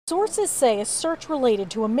Sources say a search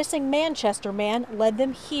related to a missing Manchester man led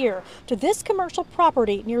them here to this commercial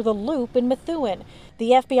property near the Loop in Methuen. The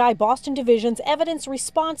FBI Boston Division's evidence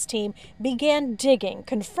response team began digging,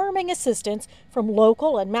 confirming assistance from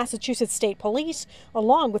local and Massachusetts State Police,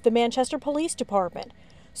 along with the Manchester Police Department.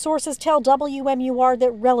 Sources tell WMUR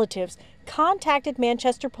that relatives contacted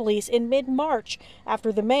Manchester police in mid-March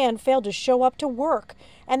after the man failed to show up to work,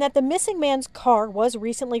 and that the missing man's car was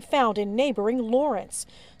recently found in neighboring Lawrence.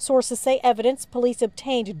 Sources say evidence police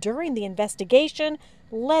obtained during the investigation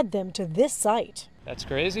led them to this site. That's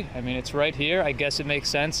crazy. I mean, it's right here. I guess it makes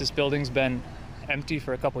sense. This building's been empty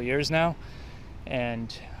for a couple years now,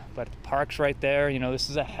 but the park's right there. You know, this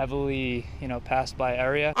is a heavily, passed by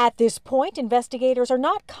area. At this point, investigators are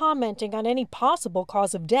not commenting on any possible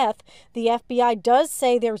cause of death. The FBI does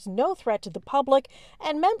say there's no threat to the public,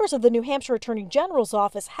 and members of the New Hampshire Attorney General's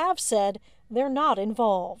office have said they're not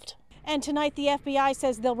involved. And tonight, the FBI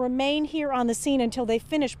says they'll remain here on the scene until they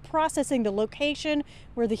finish processing the location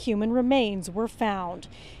where the human remains were found.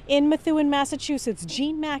 In Methuen, Massachusetts,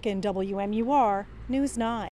 Jean Mackin, WMUR News 9.